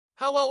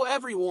Hello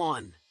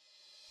everyone!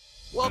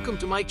 Welcome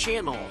to my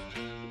channel.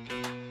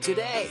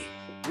 Today,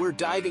 we're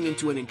diving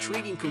into an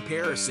intriguing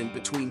comparison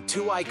between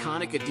two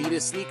iconic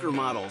Adidas sneaker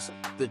models,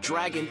 the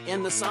Dragon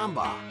and the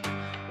Samba.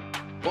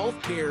 Both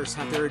pairs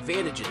have their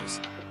advantages,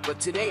 but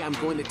today I'm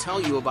going to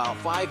tell you about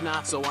 5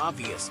 not so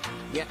obvious,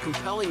 yet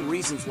compelling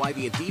reasons why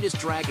the Adidas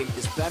Dragon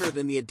is better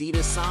than the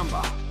Adidas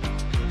Samba.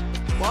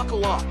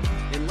 Buckle up,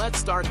 and let's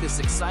start this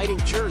exciting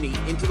journey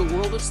into the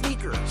world of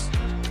sneakers.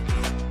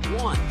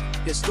 1.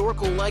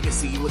 Historical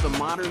legacy with a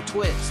modern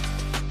twist.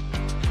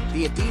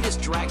 The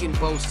Adidas Dragon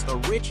boasts a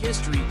rich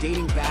history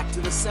dating back to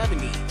the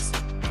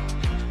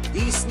 70s.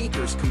 These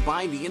sneakers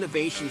combine the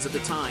innovations of the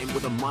time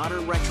with a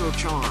modern retro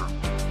charm.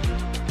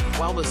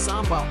 While the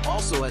Samba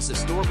also has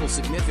historical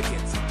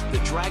significance,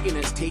 the Dragon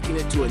has taken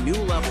it to a new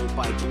level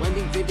by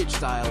blending vintage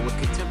style with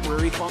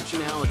contemporary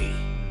functionality.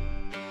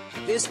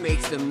 This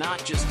makes them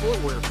not just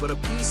footwear but a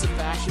piece of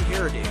fashion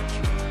heritage.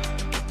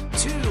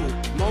 2.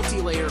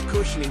 Multi-layer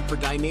cushioning for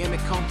dynamic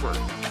comfort.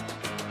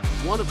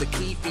 One of the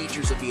key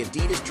features of the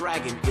Adidas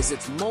Dragon is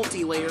its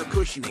multi-layer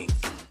cushioning.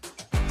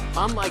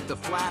 Unlike the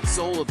flat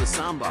sole of the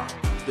Samba,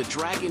 the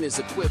Dragon is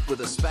equipped with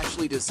a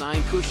specially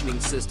designed cushioning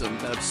system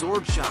that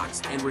absorbs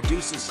shocks and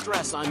reduces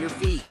stress on your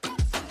feet.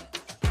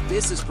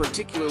 This is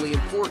particularly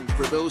important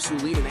for those who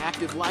lead an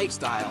active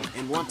lifestyle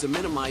and want to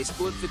minimize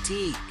foot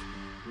fatigue.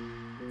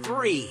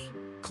 3.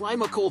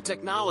 Climacool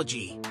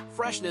technology,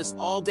 freshness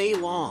all day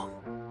long.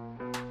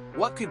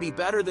 What could be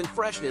better than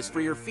freshness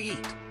for your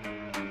feet?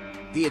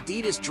 The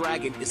Adidas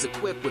Dragon is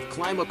equipped with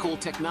Climacool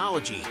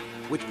technology,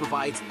 which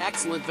provides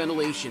excellent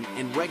ventilation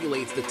and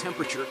regulates the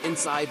temperature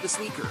inside the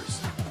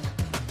sneakers.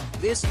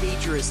 This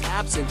feature is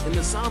absent in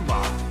the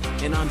Samba,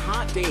 and on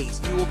hot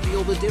days you will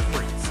feel the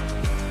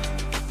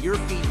difference. Your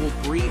feet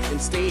will breathe and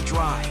stay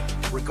dry,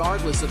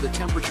 regardless of the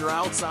temperature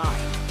outside.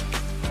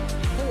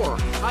 4.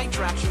 High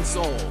traction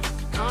sole,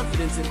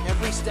 confidence in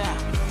every step.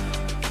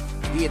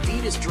 The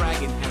Adidas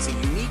Dragon has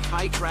a unique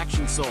high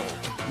traction sole,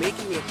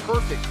 making it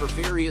perfect for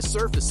various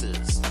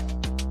surfaces.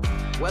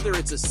 Whether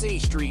it's a city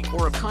street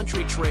or a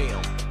country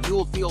trail, you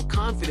will feel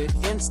confident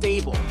and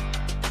stable.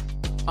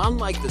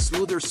 Unlike the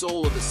smoother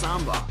sole of the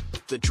Samba,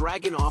 the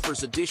Dragon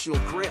offers additional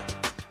grip,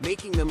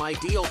 making them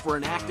ideal for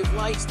an active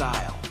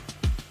lifestyle.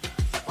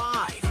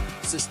 5.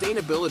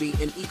 Sustainability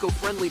and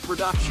eco-friendly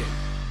production.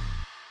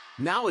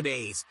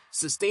 Nowadays,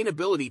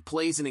 sustainability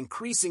plays an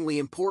increasingly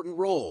important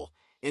role,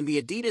 and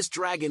the Adidas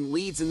Dragon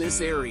leads in this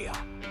area.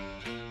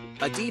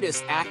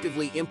 Adidas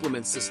actively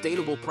implements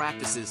sustainable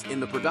practices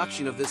in the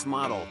production of this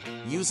model,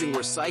 using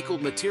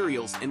recycled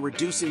materials and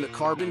reducing the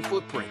carbon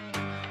footprint.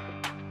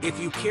 If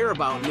you care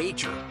about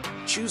nature,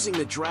 choosing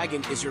the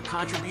Dragon is your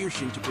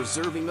contribution to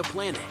preserving the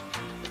planet.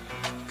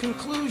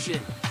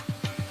 Conclusion: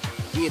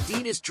 the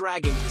Adidas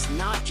Dragon is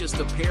not just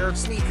a pair of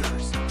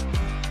sneakers.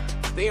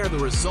 They are the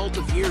result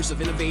of years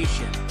of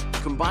innovation,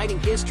 combining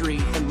history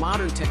and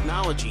modern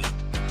technology,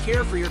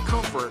 care for your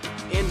comfort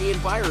and the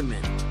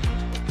environment.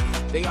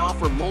 They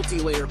offer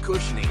multi-layer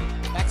cushioning,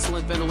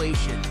 excellent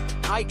ventilation,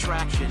 high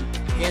traction,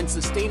 and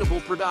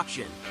sustainable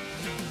production.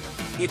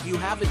 If you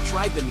haven't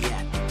tried them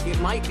yet, it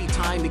might be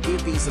time to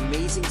give these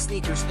amazing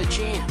sneakers a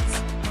chance.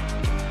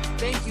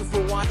 Thank you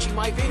for watching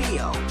my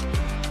video.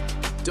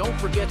 Don't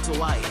forget to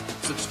like,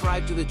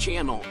 subscribe to the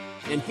channel,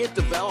 and hit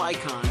the bell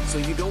icon so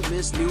you don't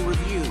miss new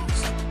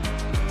reviews.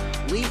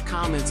 Leave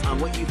comments on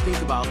what you think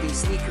about these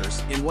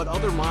sneakers and what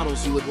other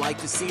models you would like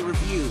to see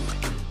reviewed.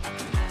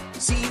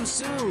 See you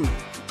soon!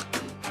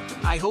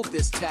 I hope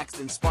this text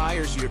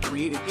inspires you to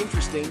create an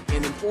interesting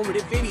and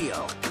informative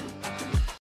video.